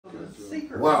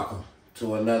Secret. Welcome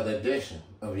to another edition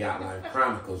of Yacht Life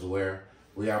Chronicles, where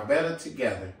we are better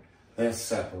together than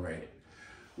separated.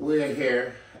 We're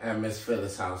here at Miss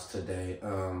Phyllis' house today.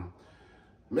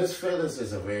 Miss Phyllis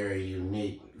is a very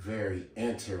unique, very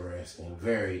interesting,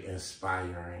 very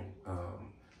inspiring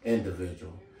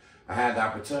individual. I had the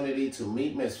opportunity to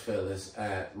meet Miss Phyllis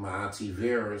at my Auntie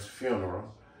Vera's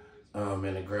funeral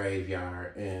in the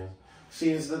graveyard, and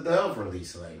she is the Dove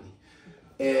release lady.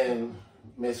 And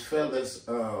Miss Phyllis,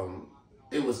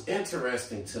 it was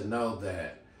interesting to know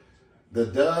that the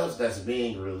doves that's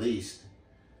being released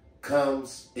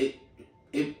they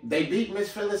beat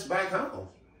Miss Phyllis back home,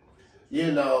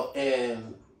 you know,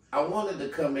 and I wanted to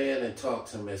come in and talk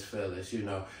to Miss Phyllis, you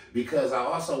know, because I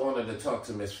also wanted to talk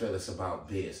to Miss Phyllis about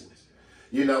business,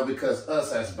 you know, because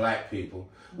us as black people,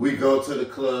 we go to the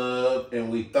club and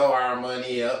we throw our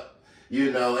money up,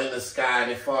 you know, in the sky,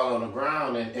 and it fall on the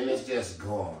ground and it's just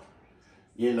gone,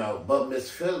 you know. But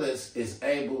Miss Phyllis is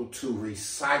able to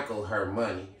recycle her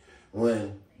money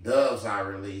when doves are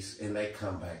released and they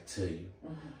come back to you.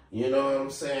 You know what I'm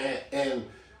saying? And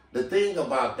the thing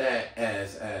about that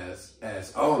as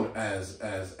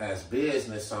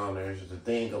business owners, the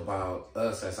thing about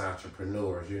us as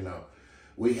entrepreneurs, you know,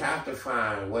 we have to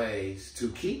find ways to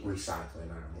keep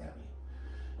recycling our money.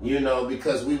 You know,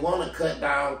 because we want to cut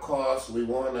down costs. We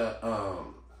want to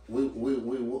we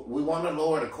want to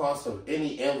lower the cost of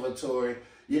any inventory.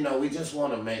 You know, we just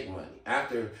want to make money.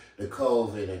 After the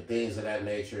COVID and things of that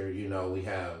nature, you know, we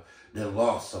have been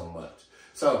lost so much.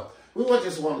 So we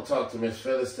just want to talk to Miss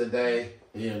Phyllis today,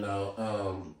 you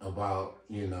know, about,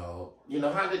 you know,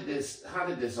 how did this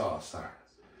all start?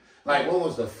 Like, when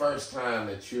was the first time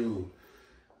that you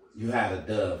had a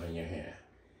dove in your hand?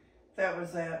 That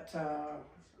was at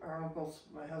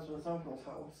my husband's uncle's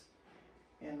house.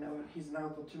 And he's an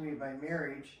uncle to me by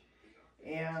marriage.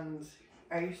 And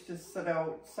I used to sit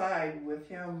outside with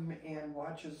him and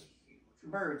watch his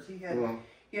birds. He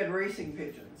had racing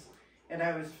pigeons. And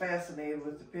I was fascinated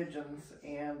with the pigeons,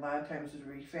 and a lot of times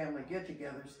there'd be family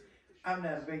get-togethers. I'm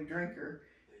not a big drinker,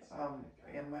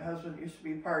 and my husband used to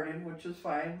be partying, which is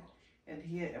fine. And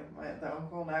the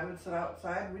uncle and I would sit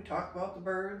outside, and we'd talk about the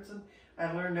birds, and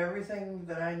I learned everything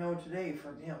that I know today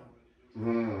from him.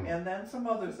 And then some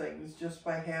other things just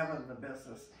by having the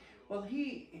business. Well,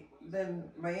 then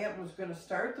my aunt was going to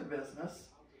start the business,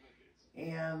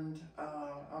 and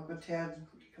Uncle Ted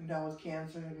come down with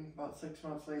cancer, and about 6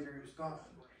 months later he was gone.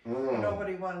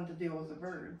 Nobody wanted to deal with the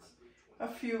birds. A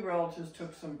few relatives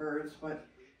took some birds, but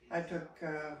I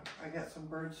got some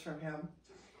birds from him,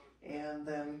 and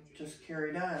then just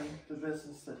carried on the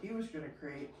business that he was going to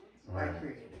create. Right. I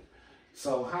created.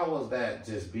 So how was that,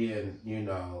 just being, you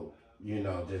know,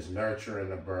 just nurturing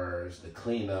the birds, the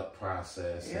cleanup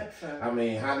process? Yes, I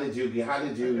mean, how did you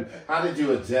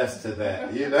adjust to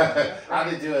that? You know, how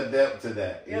did you adapt to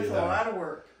that? It's a lot of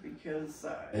work because.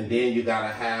 And then you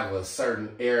gotta have a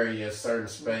certain area, certain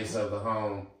space of the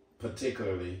home,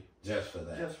 particularly just for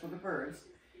that. Just for the birds.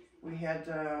 We had,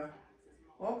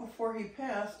 before he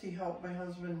passed, he helped my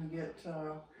husband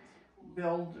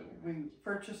we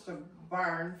purchased a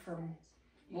barn from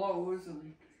Lowe's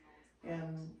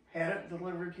and had it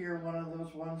delivered here, one of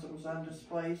those ones that was on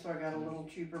display, so I got a little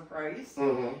cheaper price.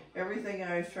 Everything,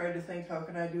 I always tried to think, how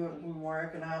can I do it a little more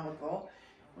economical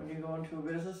when you go into a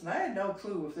business? And I had no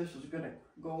clue if this was going to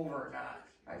go over or not.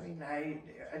 I mean, I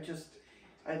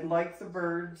liked the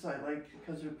birds,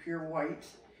 because they're pure white.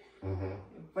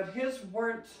 But his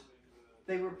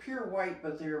they were pure white,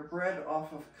 but they were bred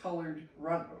off of colored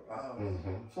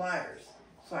flyers.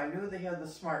 So I knew they had the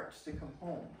smarts to come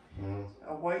home.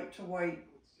 A white to white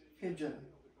pigeon,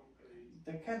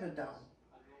 they're kind of dumb.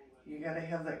 You got to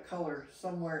have that color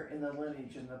somewhere in the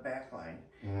lineage, in the backline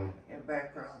and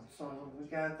background. So we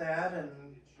got that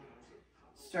and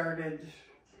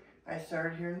I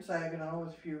started here in Saginaw with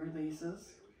a few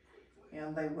releases,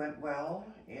 and they went well,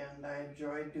 and I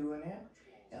enjoyed doing it.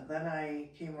 And then I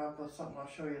came up with something I'll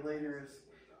show you later, is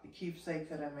the keepsake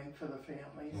that I make for the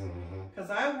families. Because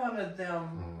I wanted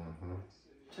them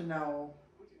to know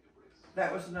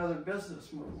that was another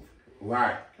business move.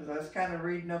 Right. Because I was kind of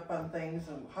reading up on things,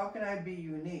 and how can I be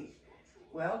unique?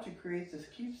 Well, to create this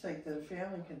keepsake that a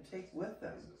family can take with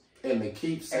them. And the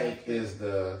keepsake is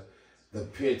the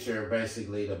picture,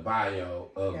 basically the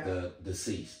bio of the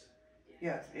deceased.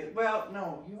 Yes.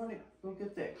 No, you want to go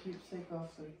get that keepsake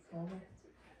off the counter?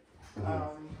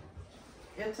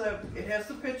 It has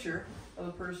the picture of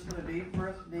the person, the date of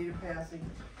birth, date of passing,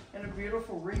 and a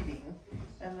beautiful reading,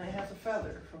 and it has a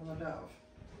feather from the dove.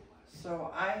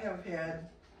 So I have had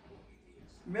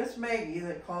Miss Maggie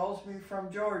that calls me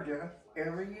from Georgia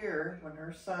every year when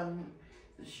her son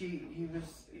He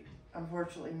was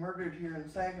unfortunately murdered here in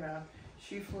Saginaw.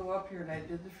 She flew up here and I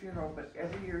did the funeral, but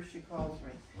every year she calls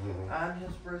me on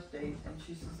his birthday and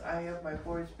she says, I have my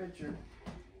boy's picture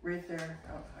right there.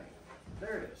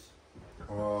 There it is.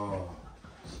 Oh,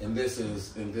 and this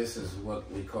is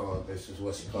what we call, this is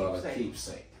what you call a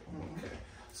keepsake. Okay,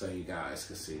 so you guys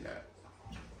can see that.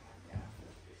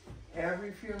 Yeah.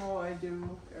 Every funeral I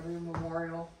do, every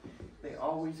memorial, they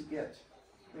always get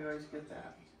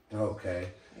that. Okay.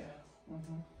 Yeah.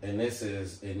 And this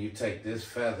is, and you take this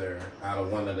feather out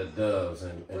of one of the doves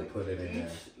and put it in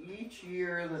there. Each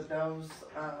year the doves,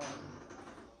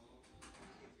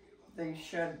 they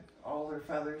shed all their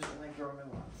feathers and they grow new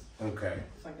ones. Okay.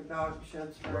 It's like a dog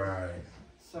sheds fur. Right.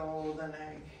 So then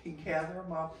I gather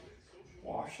them up,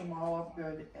 wash them all up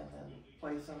good, and then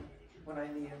place them when I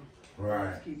need them.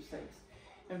 Right. As keepsakes.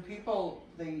 And people,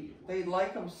 they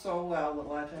like them so well that a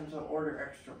lot of times they'll order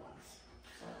extra ones.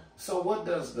 So what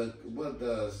does the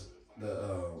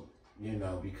you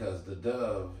know, because the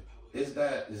dove, is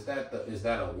that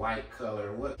a white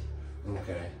color? What?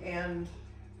 Okay. And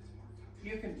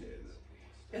you can,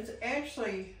 it's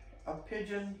actually a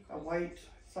pigeon,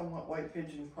 somewhat white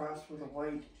pigeon crossed with a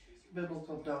white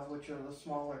biblical dove, which are the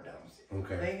smaller doves.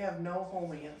 Okay. They have no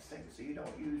homing instinct, so you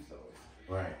don't use those.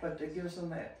 Right. But it gives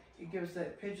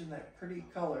that pigeon that pretty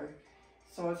color.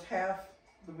 So it's half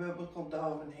the biblical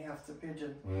dove and half the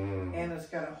pigeon, and it's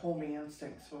got a homing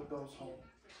instinct, so it goes home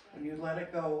when you let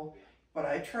it go. But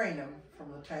I train them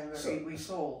from the time they're 8 weeks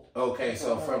old. Okay,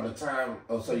 so from the time,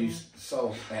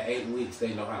 so at 8 weeks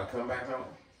they know how to come back home?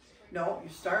 No, you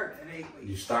start at 8 weeks.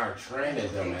 You start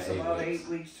training them at 8 weeks. It takes about 8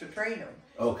 weeks to train them.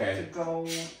 Okay. To go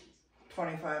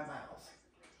 25 miles.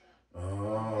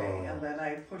 Oh. Okay, and then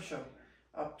I push them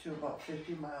up to about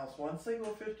 50 miles. Once they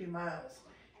go 50 miles,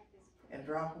 and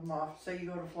drop them off. Say you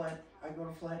go to Flint, I go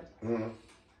to Flint,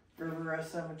 River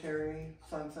Rest Cemetery,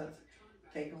 Sunsets.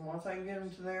 Take them once I can get them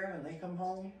to there, and they come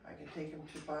home. I can take them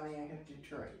to Pontiac,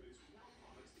 Detroit,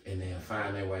 and then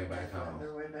find their way back home. Find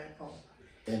their way back home.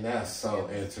 And that's so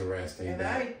interesting. And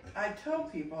I tell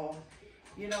people,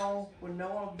 you know, when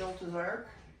Noah built his ark,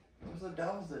 it was the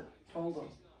doves that told him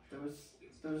there was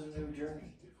a new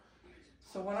journey.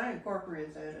 So when I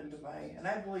incorporate that into and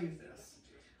I believe this.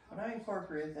 When I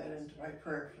incorporate that into my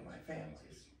prayer for my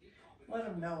families, let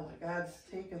them know that God's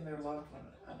taken their loved one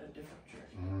on a different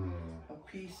journey of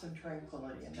peace and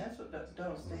tranquility. And that's what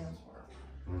dove stands for.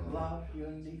 Love,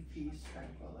 unity, peace,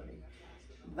 tranquility.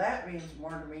 That means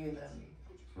more to me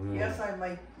than, yes, I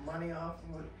make money off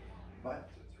of it, but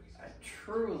I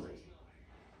truly,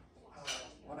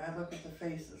 when I look at the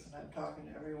faces and I'm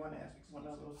talking to everyone at one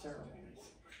of those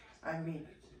ceremonies, I mean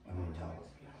it when I tell them,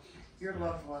 your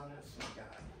loved one is with God.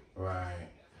 Right.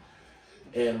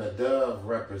 And the dove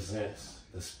represents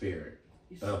the spirit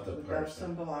of the person. The dove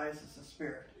symbolizes the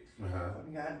spirit. When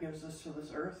God gives us to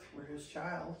this earth, we're his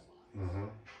child.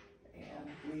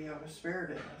 And we have a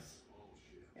spirit in us.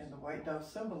 And the white dove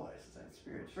symbolizes that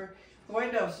spirit. The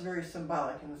white dove is very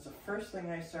symbolic, and it's the first thing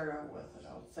I start out with. And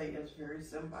I would say it's very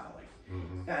symbolic.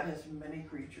 God has many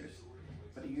creatures,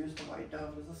 but he used the white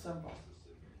dove as a symbol.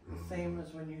 The same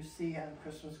as when you see on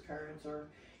Christmas cards or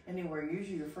anywhere,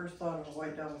 usually your first thought of a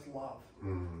white dove is love.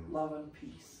 Love and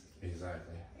peace.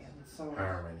 Exactly. And so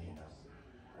harmony. You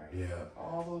know, right? Yeah.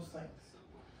 All those things.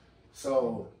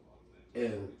 So,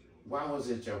 and why was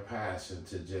it your passion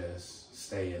to just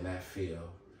stay in that field,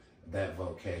 that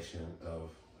vocation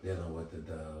of dealing with the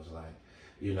doves? Like,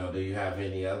 you know, do you have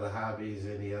any other hobbies,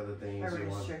 any other things I you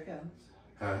raise want? chickens.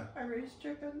 Huh? I raise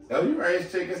chickens. Oh, you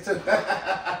raise chickens too?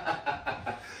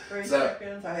 Raise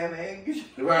chickens. I have eggs.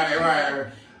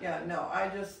 Right. Yeah, no,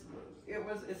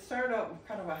 it started out with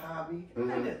kind of a hobby. I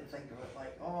didn't think of it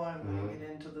like, oh, I'm going to get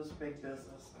into this big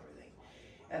business and everything.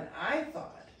 And I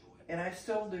thought, and I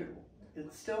still do,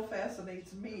 it still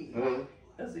fascinates me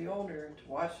as the owner to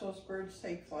watch those birds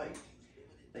take flight.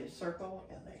 They circle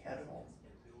and they head home.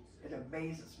 It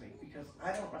amazes me because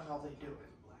I don't know how they do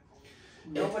it.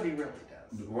 Nobody really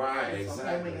does. Right, it's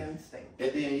exactly. A homing instinct.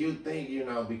 And then you think, you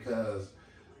know, because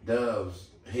doves'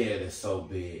 head is so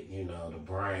big, you know, the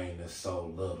brain is so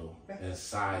little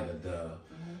inside a dove.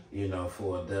 You know,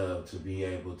 for a dove to be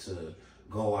able to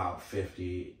go out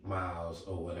 50 miles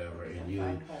or whatever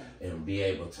and be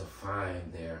able to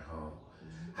find their home.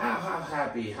 How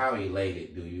happy, how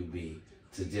elated do you be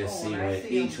to just see when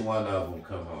each one of them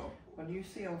come home? When you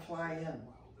see them fly in,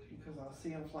 because I'll see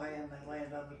them fly in, they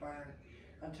land on the barn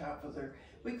on top of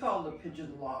we call it a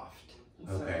pigeon loft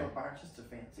instead of a barn, just a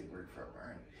fancy word for a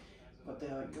barn. But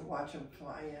you watch them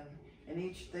fly in,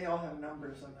 and they all have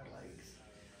numbers on their legs.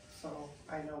 So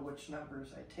I know which numbers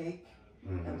I take,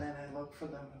 and then I look for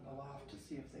them in the loft to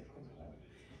see if they come home.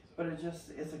 But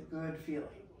it's a good feeling.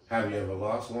 Have you ever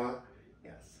lost one?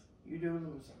 Yes, you do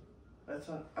lose them. That's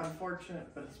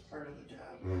unfortunate, but it's part of the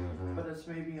job. But it's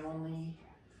maybe only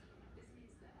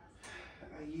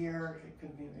a year. It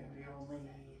could be maybe only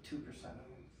 2% of them.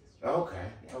 Okay.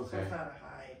 Yeah, Okay. So it's not a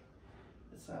high.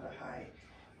 It's not a high.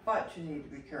 But you need to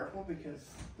be careful because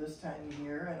this time of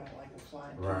year, I don't like them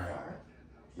flying too far.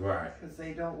 Right. Because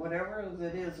they don't, whatever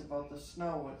it is about the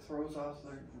snow, it throws off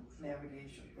their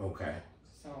navigation. Okay.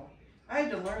 So I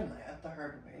had to learn that the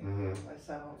hard way. I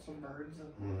sent out some birds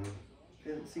and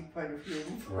didn't see quite a few of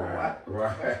them for a while.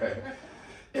 Right.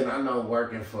 And I know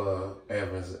working for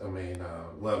Evans,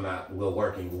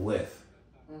 working with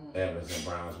Evans and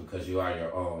Browns, because you are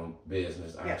your own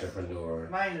business entrepreneur.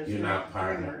 Mine is You're not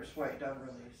partner. Dreamers White Dove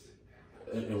Release.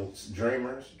 It's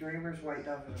Dreamers? Dreamers White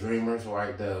Dove Release. Dreamers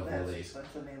White Dove Release. That's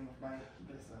the name of my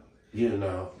business. You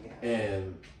know, yeah.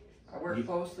 And I work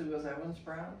closely with Evans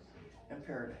Brown and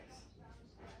Paradise.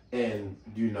 And,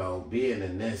 you know, being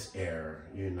in this era,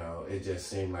 you know, it just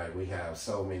seemed like we have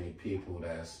so many people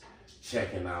that's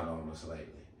checking out on us lately.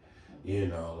 You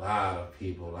know, a lot of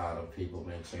people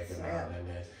been checking out, and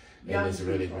it's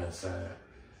really been sad.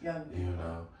 Young people. You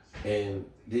know. And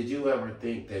did you ever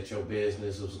think that your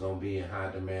business was going to be in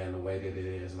high demand the way that it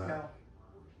is now? No,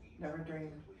 never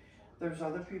dreamed. There's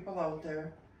other people out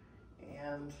there,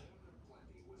 and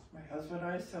my husband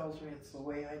always tells me it's the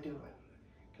way I do it.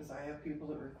 Because I have people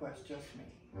that request just me.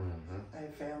 I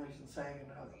have families in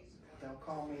Saginaw. They'll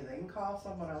call me. They can call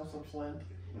someone else in Flint.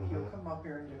 He'll come up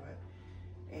here and do it.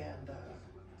 And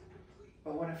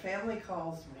but when a family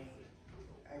calls me,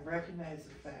 I recognize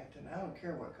the fact, and I don't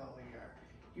care what color you are,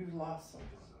 you've lost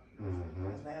someone,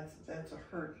 and that's a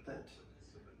hurt that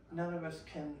none of us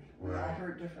can. We all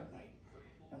hurt differently,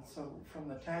 and so from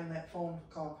the time that phone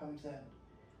call comes in,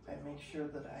 I make sure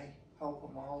that I help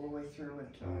them all the way through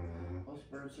until those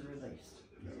birds are released.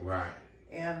 Right.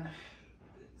 And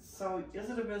so, is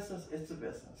it a business? It's a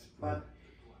business, but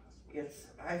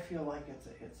I feel like it's a.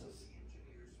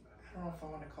 I don't know if I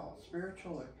want to call it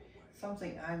spiritual or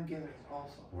something I'm giving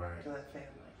also to that family.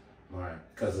 Right.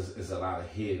 Because it's a lot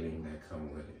of healing that come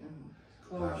with it.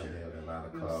 Closure. A lot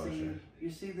of closure.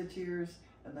 You see the tears,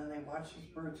 and then they watch those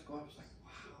birds go up. It's like,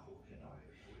 wow, you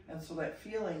know. And so that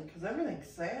feeling, because everything's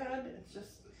sad, it's just.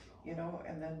 You know,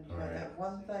 and then you got that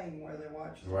one thing where they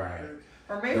watch the birds.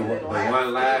 Or maybe the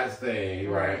one last thing,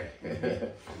 right?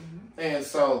 And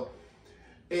so,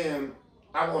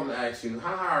 I want to ask you,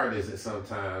 how hard is it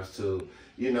sometimes to,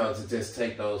 you know, to just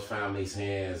take those families'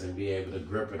 hands and be able to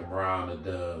grip it around the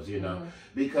doves, you know?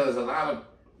 Because a lot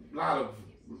of,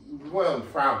 well,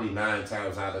 probably 9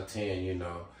 times out of 10, you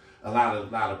know, a lot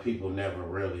of people never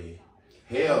really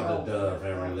held the dove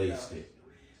and released it.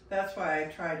 That's why I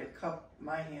try to cup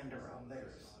my hand around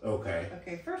theirs. Okay.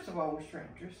 Okay, first of all, we're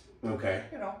strangers. Okay.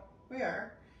 You know, we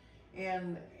are.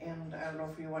 And I don't know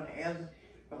if you want to add,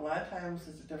 but a lot of times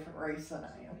it's a different race than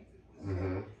I am.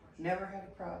 Okay? Never had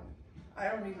a problem. I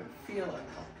don't even feel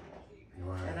uncomfortable.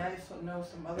 Right. And I just know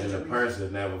some other And the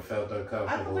person never felt uncomfortable.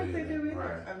 I don't think they do either.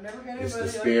 Right. I've never had anybody. It's the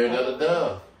spirit of the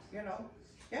dove. You know,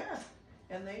 yeah.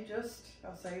 And they just,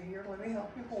 I'll say, here, let me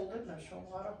help you hold it, and I show them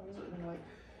how to hold it, and like,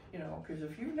 you know, because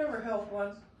if you've never held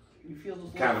one, you feel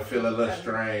just kind of feel a little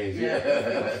strange. Yeah,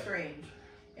 it feels strange.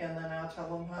 And then I'll tell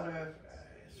them how to,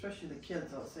 especially the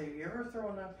kids, I'll say, have you ever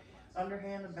thrown an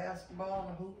underhanded basketball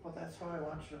in a hoop? Well, that's how I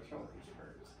want you to throw these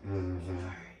birds. All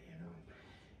right,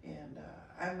 you know. And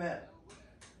I met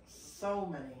so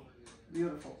many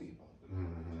beautiful people.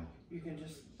 You can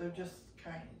just, they're just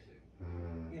kind,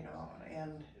 you know,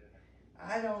 and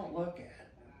I don't look at,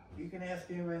 you can ask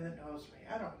anybody that knows me,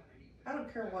 I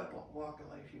don't care what walk of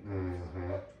life you go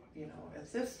through. You know,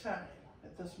 at this time,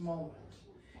 at this moment,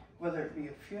 whether it be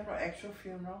a funeral, actual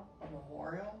funeral, a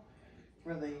memorial,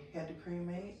 where they had to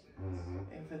cremate,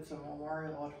 if it's a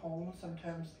memorial at home,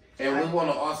 sometimes. And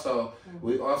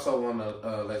we also want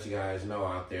to let you guys know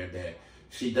out there that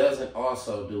she doesn't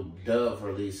also do dove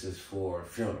releases for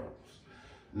funerals.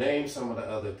 Name some of the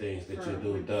other things that you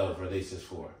do dove releases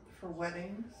for. For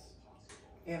weddings,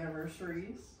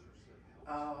 anniversaries,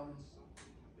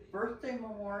 birthday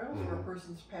memorials where a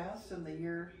person's passed in the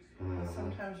year. And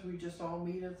sometimes we just all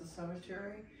meet at the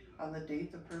cemetery on the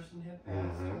date the person had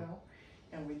passed, you know,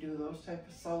 and we do those type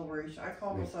of celebrations. I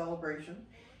call them a celebration.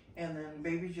 And then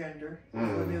baby gender is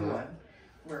the new one,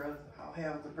 where I'll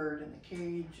have the bird in the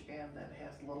cage, and then it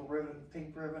has a little ribbon,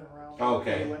 pink ribbon around the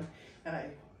blue one, and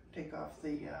I take off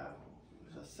the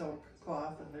silk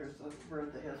cloth, and there's a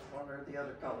bird that has one or the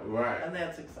other color. Right. And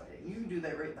that's exciting. You can do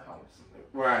that right in the house.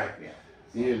 Right. Yeah.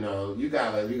 you know, you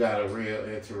got a real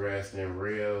interesting,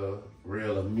 real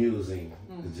amusing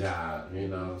job, you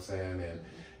know what I'm saying?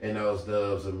 And those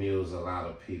doves amuse a lot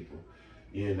of people,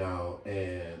 you know,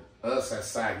 and us as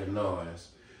Saginaws,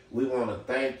 we want to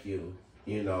thank you,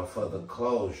 you know, for the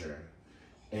closure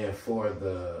and for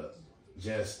the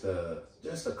just the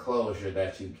closure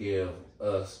that you give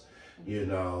us, you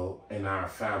know, and our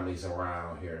families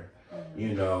around here,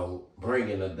 you know,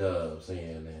 bringing the doves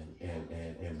in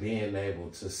and being able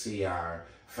to see our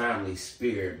family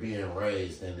spirit being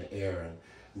raised in the air and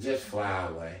just fly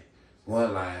away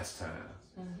one last time,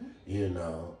 you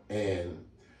know, and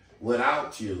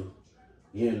without you,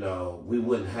 you know, we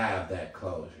wouldn't have that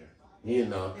closure. You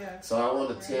know, so I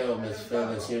want to tell Miss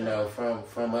Phyllis, you know,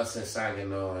 from us in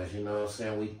Saginaws, you know what I'm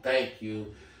saying, we thank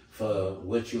you for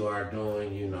what you are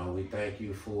doing, you know, we thank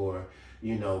you for,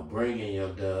 you know, bringing your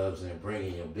doves and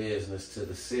bringing your business to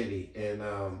the city and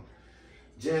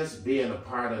just being a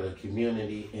part of the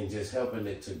community and just helping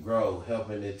it to grow,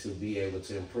 helping it to be able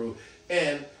to improve,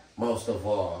 and most of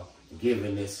all,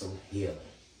 giving it some healing,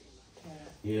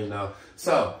 you know,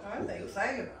 so. I think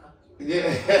Saginaw.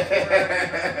 Yeah.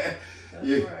 That's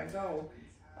where I go.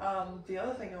 The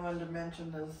other thing I wanted to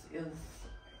mention is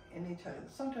anytime,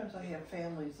 sometimes I have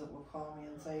families that will call me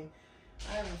and say,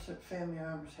 I have a family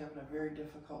member's having a very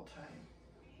difficult time.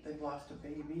 They've lost a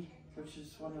baby, which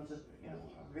is one of the, you know,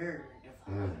 a very, very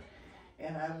difficult one.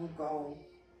 And I will go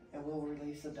and we'll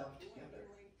release a dove together.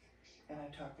 And I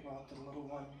talk about the little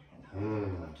one and how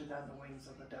they lifted on the wings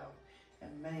of the dove.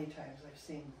 And many times I've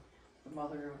seen the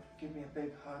mother give me a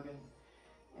big hug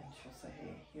and she'll say,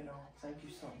 hey, you know, thank you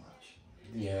so much.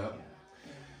 Yeah.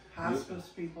 Hospice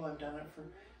people, I've done it for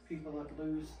people that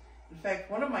lose. In fact,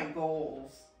 one of my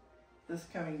goals this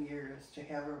coming year is to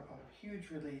have a huge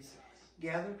release,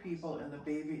 gather people in the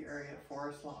baby area at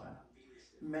Forest Lawn.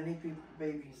 Many people,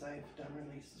 babies I've done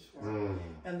releases for.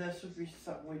 And this would be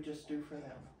something we just do for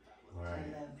them. Right.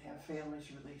 And then have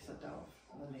families release a dove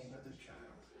in the name of their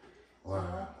child.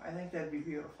 Wow. So I think that'd be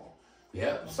beautiful.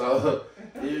 Yep. So,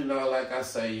 you know, like I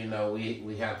say, you know,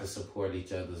 we have to support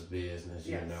each other's business,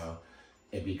 you know.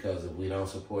 And because if we don't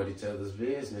support each other's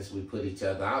business, we put each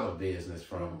other out of business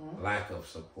from lack of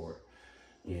support.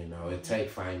 You know, it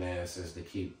takes finances to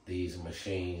keep these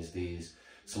machines, these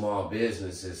small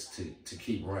businesses to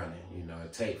keep running. You know,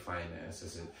 it takes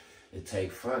finances, it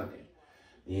takes funding,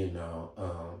 you know.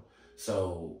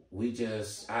 So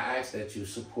I ask that you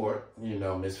support, you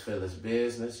know, Miss Phyllis'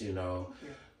 business, you know,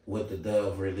 with the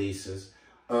dove releases.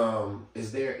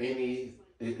 Is there any,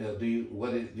 do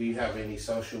you have any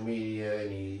social media,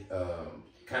 any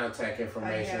contact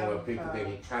information where people can get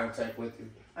in contact with you?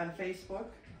 On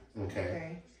Facebook.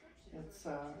 Okay. It's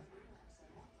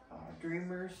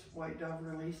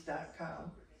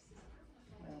dreamerswhitedoverelease.com.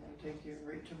 And it'll take you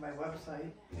right to my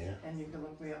website. Yeah. And you can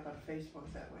look me up on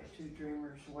Facebook that way too,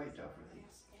 Dreamers White Dove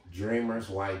Release. Dreamers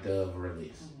White Dove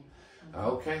Release.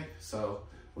 Okay, so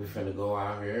we finna go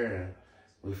out here and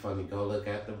we finna go look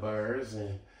at the birds,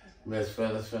 and Miss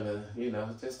Phyllis finna, you know,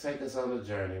 just take us on a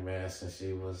journey, man, since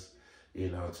she was, you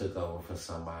know, took over for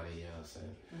somebody else.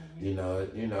 And, you know,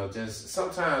 just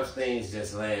sometimes things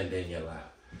just land in your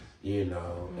lap, you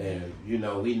know, and, you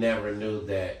know, we never knew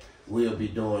that we'll be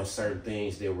doing certain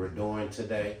things that we're doing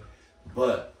today,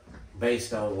 but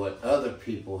based on what other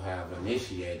people have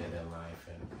initiated in life,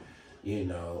 and, you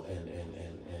know, and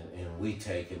we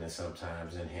take it and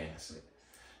sometimes enhance it.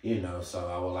 You know, so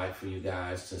I would like for you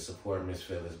guys to support Miss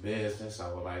Phyllis' business.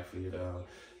 I would like for you to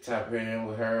tap in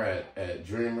with her at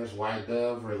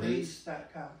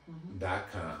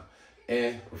dreamerswhitedoverelease.com.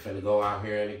 And we're finna go out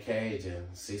here in the cage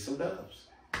and see some doves.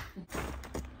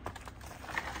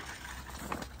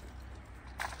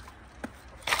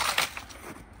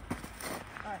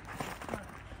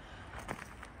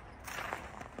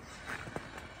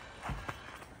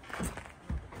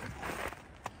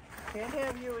 Can't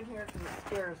have you in here because it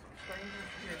scares them. Strangers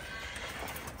here.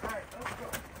 All right, let's go.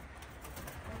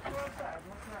 Let's go outside.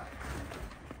 Let's run.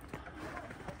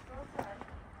 Let's go outside.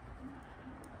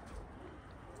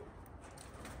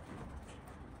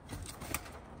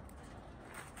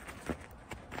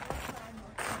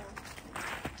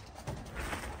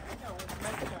 I know, it's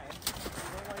nighttime. I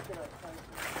don't like it outside.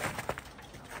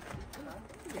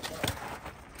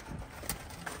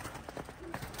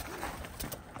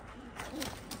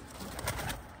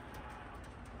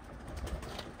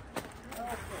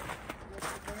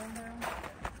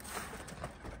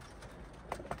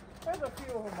 There's a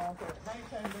few of them out there.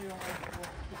 Nighttime they don't like to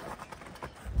work too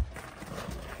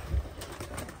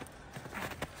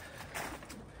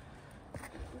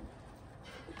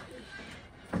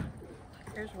much.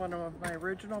 Here's one of my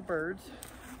original birds.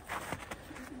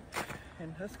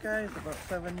 And this guy is about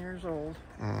 7 years old.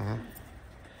 Mm-hmm.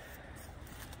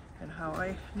 And how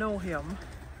I know him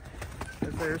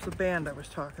is there's the band I was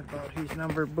talking about. He's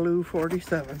number Blue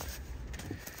 47.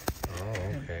 Oh,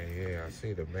 okay. Yeah, I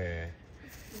see the man.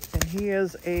 And he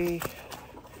is a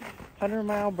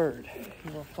 100-mile bird. He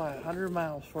will fly 100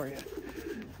 miles for you.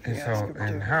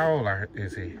 And how old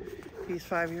is he? He's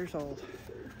 5 years old.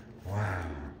 Wow.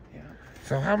 Yeah.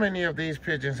 So how many of these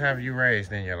pigeons have you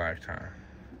raised in your lifetime?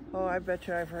 Oh, I bet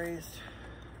you I've raised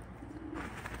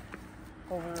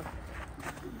over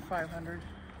 500.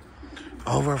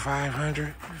 Over 500?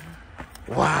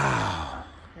 Mm-hmm. Wow.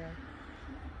 Yeah.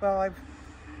 Well,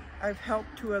 I've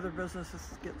helped 2 other businesses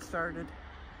get started.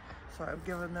 So I've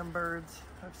given them birds.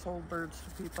 I've sold birds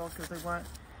to people because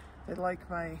they like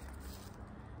my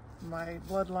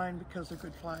bloodline because they're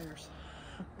good flyers.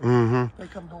 Mm-hmm. They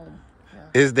come home.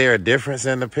 Yeah. Is there a difference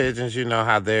in the pigeons? You know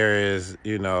how there is,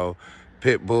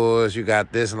 pit bulls. You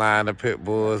got this line of pit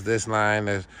bulls. This line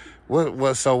is what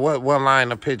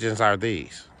line of pigeons are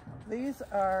these? These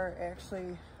are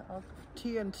actually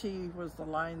TNT was the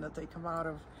line that they come out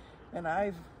of, and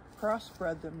I've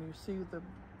crossbred them. You see the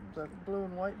blue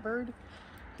and white bird?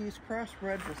 He's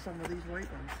crossbred with some of these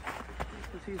white ones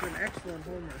because he's an excellent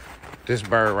homer. This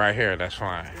bird right here, that's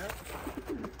fine. Yep.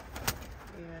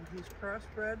 And he's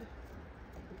crossbred.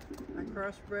 I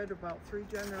crossbred about 3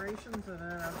 generations, and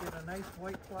then I'll get a nice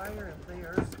white flyer, and they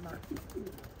are smart.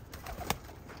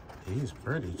 He's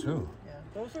pretty too. Yeah,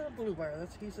 those are a blue bar.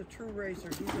 He's a true racer.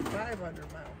 He's a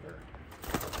 500-mile bird.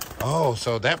 Oh,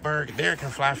 so that bird there can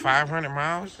fly 500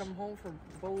 miles? He'll come home from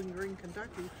Bowling Green,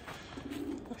 Kentucky.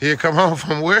 He'll come home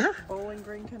from where? Bowling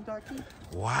Green, Kentucky.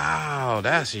 Wow,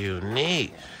 that's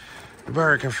unique. The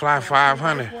bird can fly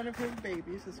 500. One of his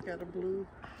babies has got a blue.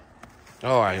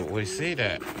 Oh, we see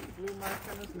that. Blue mark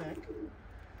on his neck.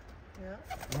 Yeah.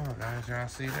 Oh, guys, y'all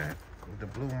see that? With the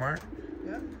blue mark?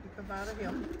 Yeah, you come out of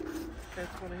him.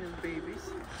 That's one of his babies.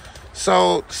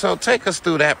 So take us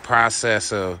through that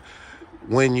process of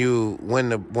when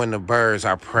the birds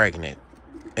are pregnant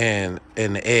and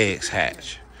the eggs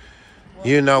hatch.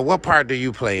 Well, what part do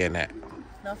you play in that?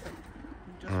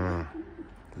 Nothing.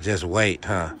 Just wait,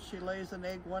 huh? She lays an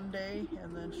egg one day,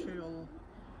 and then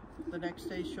the next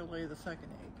day she'll lay the second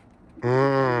egg.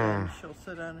 And she'll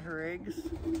sit on her eggs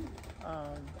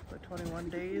for 21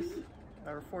 days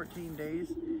or 14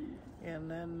 days, and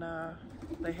then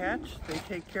they hatch. They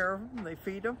take care of them. They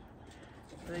feed them.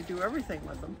 They do everything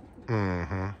with them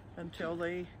until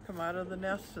they come out of the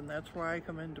nest, and that's where I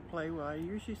come into play. Well, I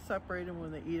usually separate them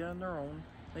when they eat on their own.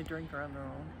 They drink on their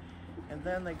own. And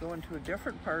then they go into a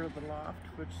different part of the loft,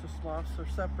 which the lofts are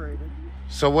separated.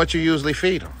 So what you usually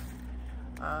feed them?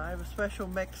 I have a special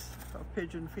mix of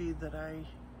pigeon feed that I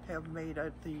have made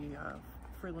at the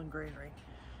Freeland Granary.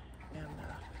 And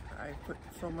I put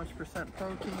so much %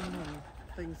 protein and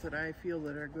things that I feel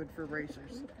that are good for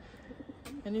racers.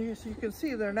 And you can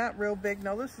see they're not real big.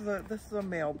 Now this is a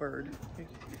male bird.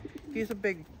 He's a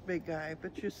big guy,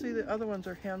 but you see the other ones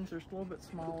are hens. They're a little bit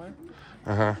smaller,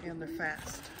 and they're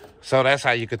fast. So that's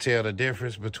how you could tell the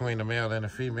difference between the male and the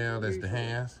female. Is the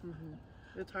hens.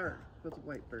 It's hard with a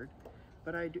white bird,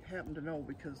 but I happen to know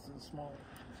because of the smaller.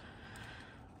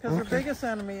 Because their biggest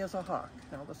enemy is a hawk.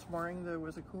 Now this morning there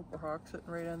was a Cooper hawk sitting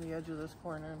right on the edge of this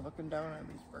corner and looking down on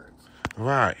these birds.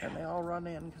 Right. And they all run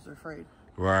in because they're afraid.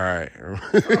 Right.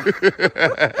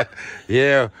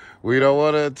 Yeah, we don't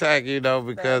want to attack,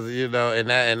 because,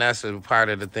 and that's a part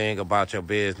of the thing about your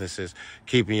business is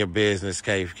keeping your business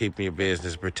safe, keeping your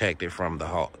business protected from the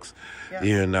hawks, Yeah.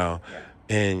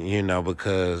 And,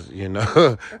 because, you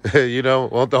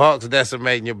don't want the hawks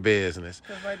decimating your business.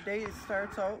 Because my day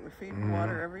starts out with feeding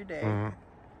water every day.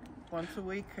 Once a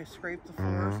week, I scrape the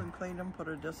floors and clean them, put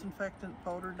a disinfectant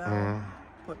powder down,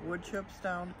 put wood chips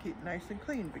down to keep nice and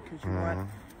clean, because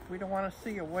we don't want to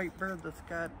see a white bird that's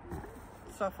got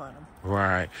stuff on them.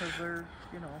 Right. Because they're,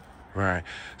 Right.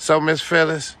 So, Miss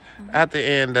Phyllis, at the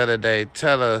end of the day,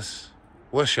 tell us,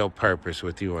 what's your purpose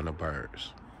with you and the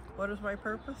birds? What is my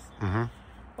purpose?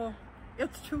 Well,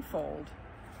 it's twofold.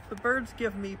 The birds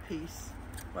give me peace.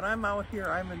 When I'm out here,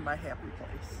 I'm in my happy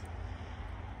place.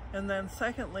 And then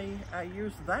secondly, I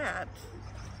use that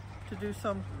to do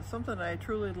something I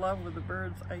truly love with the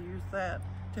birds. I use that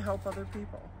to help other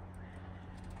people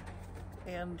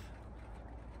and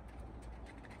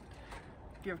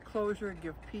give closure,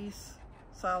 give peace,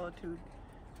 solitude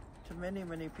to many,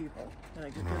 many people. And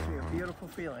it gives me a beautiful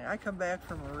feeling. I come back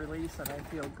from a release and I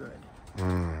feel good.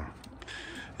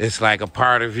 It's like a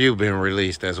part of you being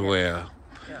released as well.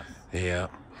 Yes. Yeah.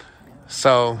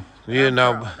 So,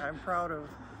 I'm proud of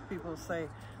people who say,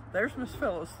 There's Miss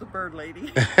Phyllis, the bird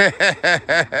lady.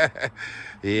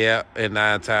 Yeah, and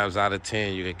 9 times out of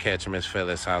 10, you can catch Miss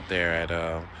Phyllis out there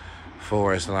at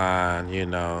Forest Line. You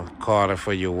know, call her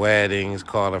for your weddings,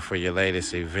 call her for your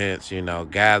latest events, you know,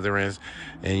 gatherings,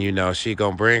 and you know she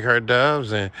gonna bring her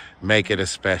doves and make it a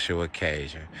special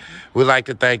occasion. We'd like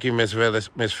to thank you, Miss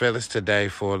Phyllis, today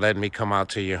for letting me come out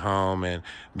to your home and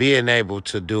being able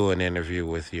to do an interview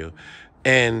with you,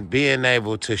 and being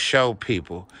able to show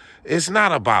people it's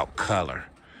not about color.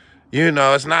 You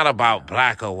know, it's not about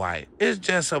black or white. It's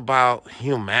just about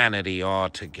humanity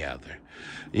altogether.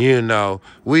 You know,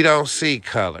 we don't see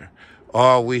color.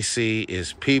 All we see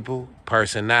is people,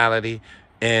 personality,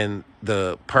 and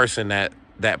the person that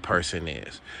person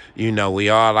is. You know, we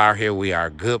all out here, we are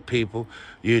good people.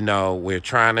 You know, we're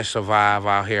trying to survive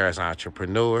out here as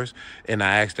entrepreneurs. And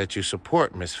I ask that you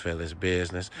support Miss Phyllis'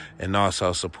 business and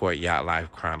also support Yacht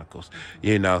Life Chronicles.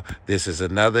 You know, this is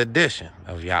another edition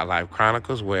of Yacht Life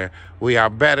Chronicles where we are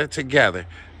better together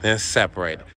than separated.